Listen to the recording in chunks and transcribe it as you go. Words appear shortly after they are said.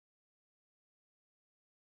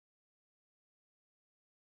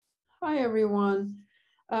Hi, everyone.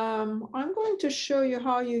 I'm going to show you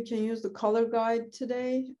how you can use the color guide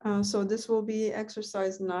today. So this will be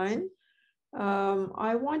exercise 9.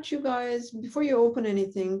 I want you guys, before you open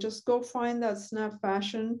anything, just go find that Snap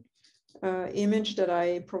Fashion image that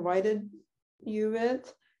I provided you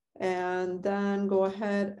with, and then go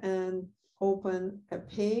ahead and open a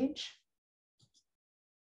page.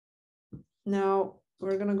 Now,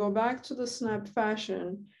 we're going to go back to the Snap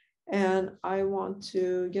Fashion, and I want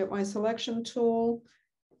to get my selection tool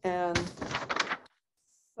and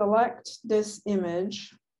select this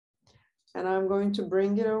image, and I'm going to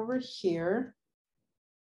bring it over here,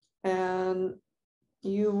 and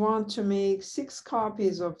you want to make 6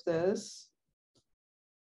 copies of this,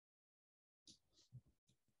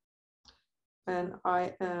 and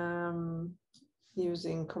I am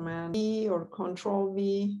using Command V or Control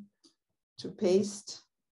V to paste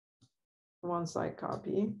one side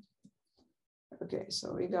copy. Okay,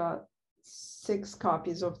 so we got 6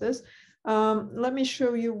 copies of this. Let me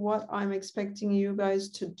show you what I'm expecting you guys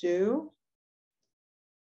to do.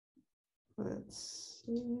 Let's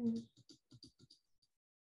see.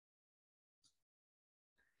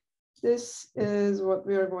 This is what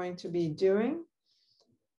we are going to be doing.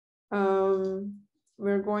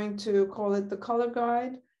 We're going to call it the color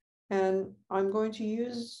guide, and I'm going to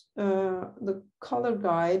use the color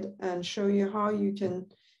guide and show you how you can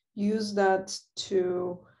use that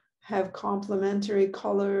to have complementary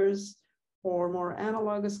colors or more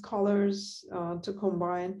analogous colors to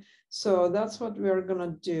combine. So that's what we're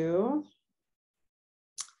gonna do.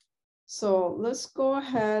 So let's go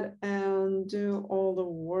ahead and do all the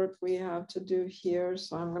work we have to do here.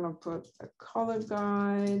 So I'm gonna put a color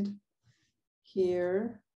guide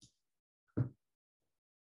here.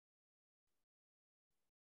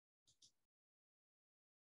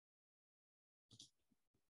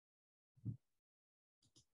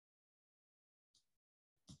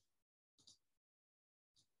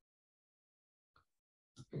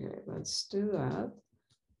 Okay, let's do that.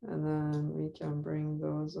 And then we can bring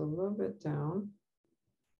those a little bit down.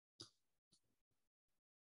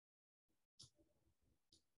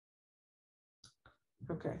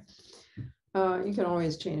 Okay, you can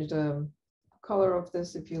always change the color of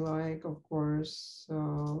this if you like, of course. So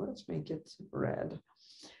let's make it red.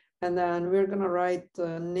 And then we're gonna write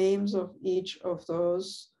the names of each of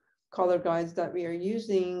those color guides that we are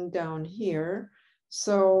using down here.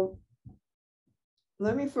 So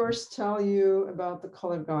let me first tell you about the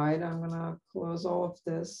color guide. I'm gonna close all of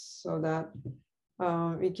this so that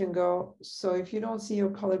we can go. So if you don't see your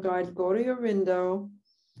color guide, go to your window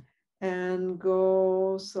and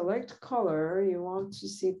go select color. You want to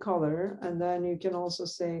see color, and then you can also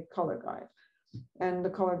say color guide, and the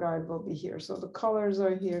color guide will be here. So the colors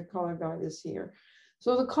are here, color guide is here.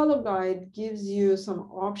 So the color guide gives you some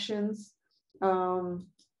options.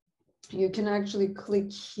 You can actually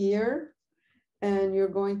click here, and you're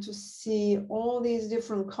going to see all these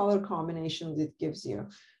different color combinations it gives you.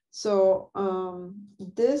 So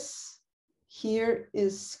this here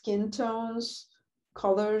is skin tones,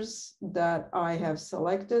 colors that I have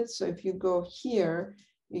selected. So if you go here,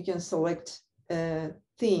 you can select a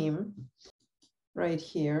theme right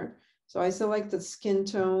here. So I selected skin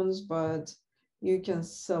tones, but you can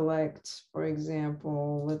select, for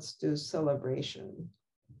example, let's do celebration.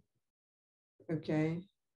 Okay.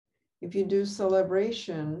 If you do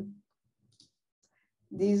celebration,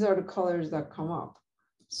 these are the colors that come up.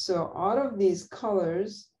 So out of these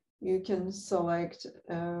colors, you can select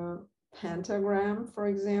pentagram, for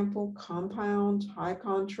example, compound, high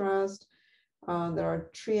contrast. There are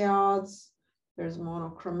triads, there's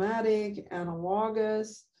monochromatic,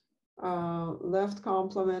 analogous, left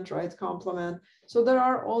complement, right complement. So there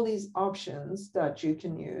are all these options that you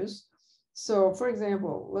can use. So for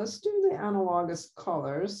example, let's do the analogous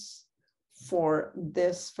colors for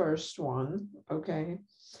this first one, okay?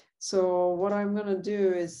 So what I'm gonna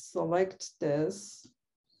do is select this,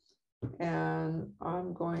 and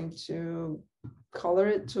I'm going to color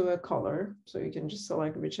it to a color. So you can just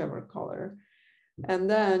select whichever color. And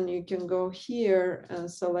then you can go here and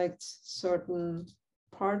select certain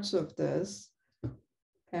parts of this.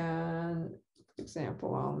 And for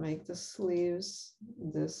example, I'll make the sleeves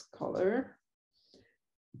this color.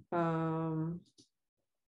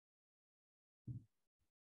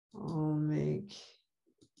 I'll make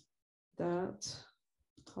that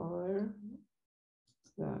color,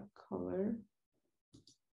 that color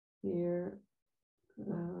here.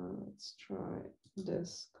 Let's try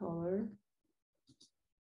this color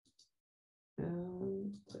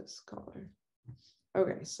and this color.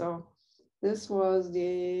 Okay, so this was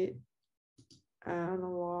the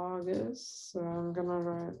analog is. So I'm gonna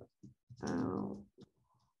write analog.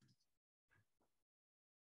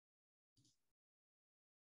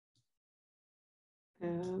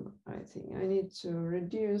 And I think I need to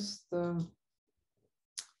reduce the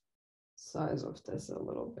size of this a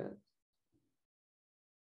little bit.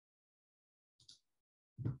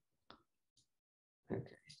 Okay.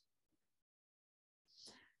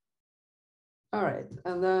 All right,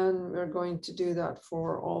 and then we're going to do that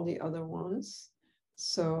for all the other ones.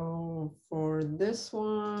 So for this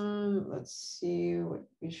one, let's see what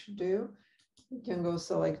we should do. We can go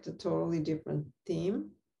select a totally different theme.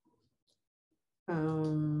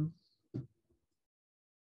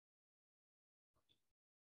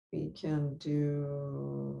 We can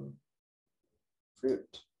do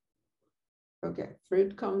fruit. Okay,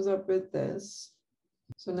 fruit comes up with this.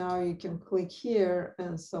 So now you can click here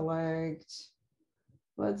and select,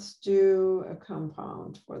 let's do a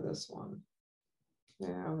compound for this one.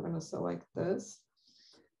 Okay, I'm going to select this.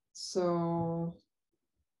 So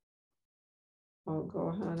I'll go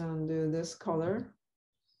ahead and do this color.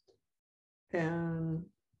 And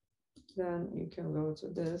then you can go to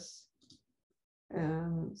this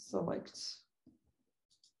and select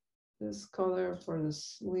this color for the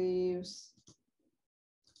sleeves.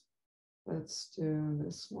 Let's do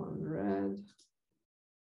this one red.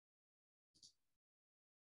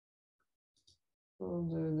 We'll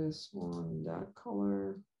do this one that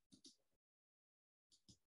color.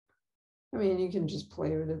 I mean, you can just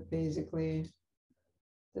play with it basically.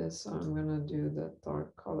 This I'm gonna do the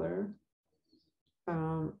dark color.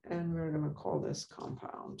 And we're gonna call this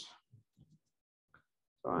compound.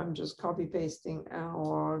 So I'm just copy pasting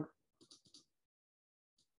analog.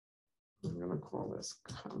 I'm gonna call this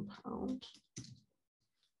compound.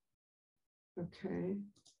 Okay.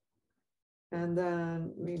 And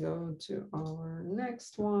then we go to our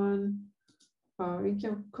next one. We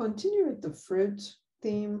can continue with the fruit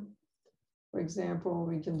theme. For example,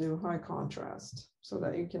 we can do high contrast so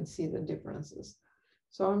that you can see the differences.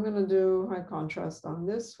 So I'm going to do high contrast on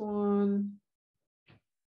this one.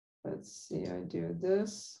 Let's see, I do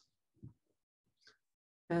this.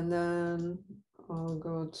 And then I'll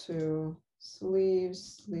go to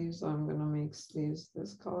sleeves. Sleeves, I'm going to make sleeves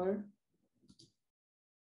this color.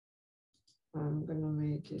 I'm going to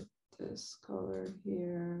make it this color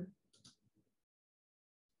here.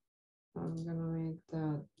 I'm going to make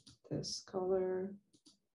that this color.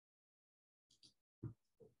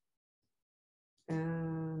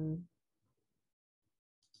 And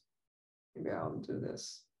maybe I'll do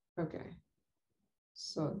this. Okay.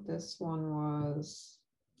 So this one was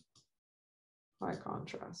high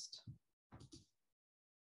contrast.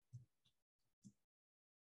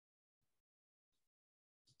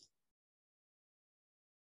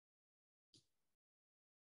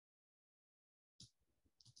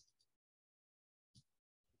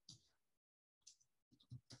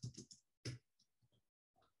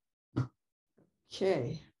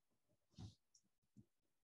 Okay.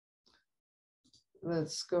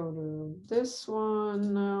 Let's go to this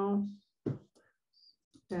one now.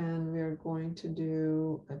 And we're going to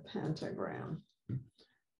do a pentagram.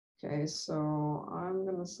 Okay, so I'm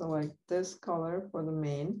going to select this color for the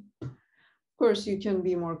main. Of course, you can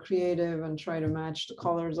be more creative and try to match the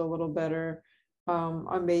colors a little better.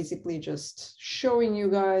 I'm basically just showing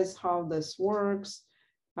you guys how this works.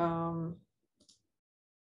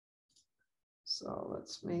 So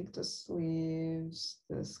let's make the sleeves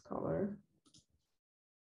this color.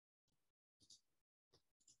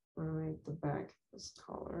 I'm going to make the back this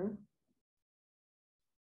color.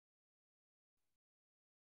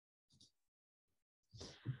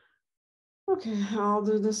 Okay, I'll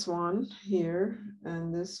do this one here.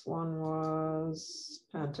 And this one was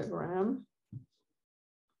pentagram.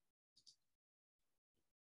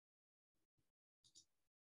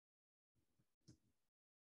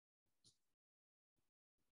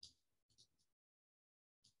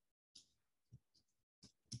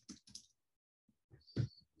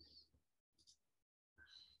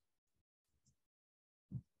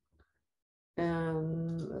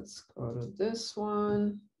 And let's go to this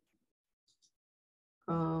one.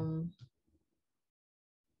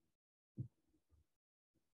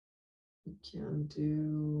 We can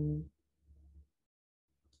do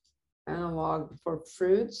analog for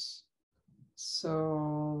fruits.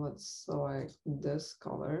 So let's select this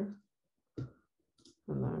color and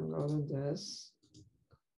then go to this.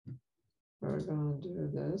 We're gonna do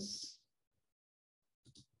this.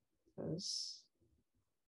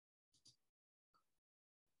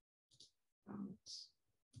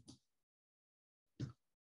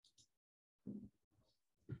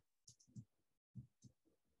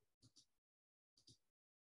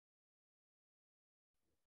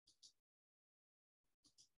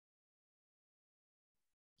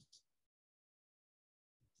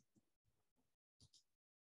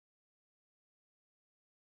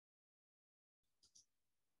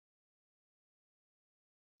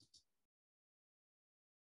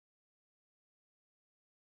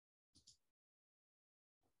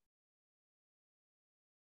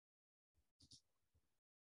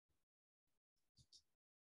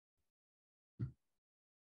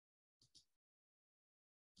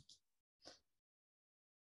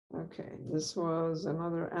 Okay, this was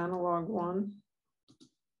another analog one.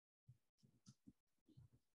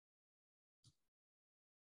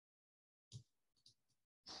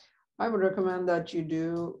 I would recommend that you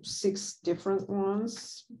do 6 different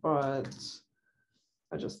ones, but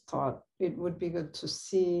I just thought it would be good to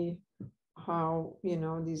see how, you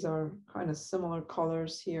know, these are kind of similar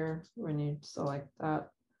colors here when you select that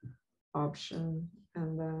option.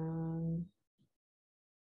 And then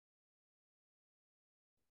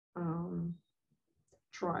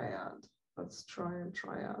triad. Let's try a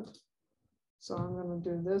triad. So I'm going to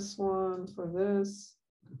do this one for this.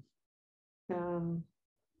 And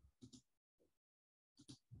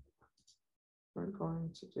we're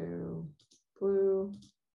going to do blue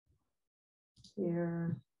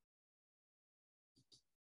here.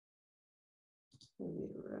 Maybe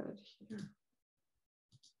red here.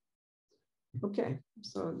 Okay,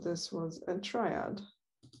 so this was a triad.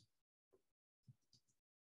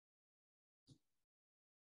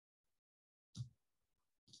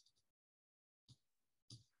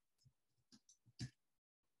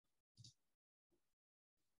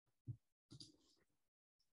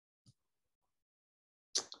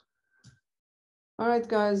 All right,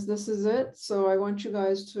 guys, this is it. So I want you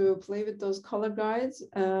guys to play with those color guides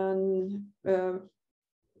and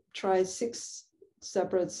try 6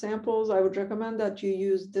 separate samples. I would recommend that you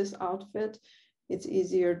use this outfit. It's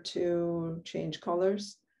easier to change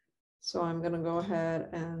colors. So I'm going to go ahead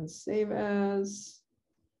and save as.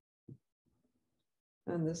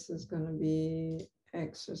 And this is going to be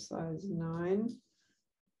exercise 9,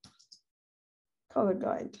 color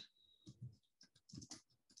guide.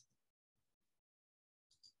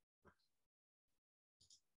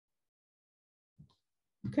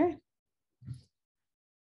 Okay.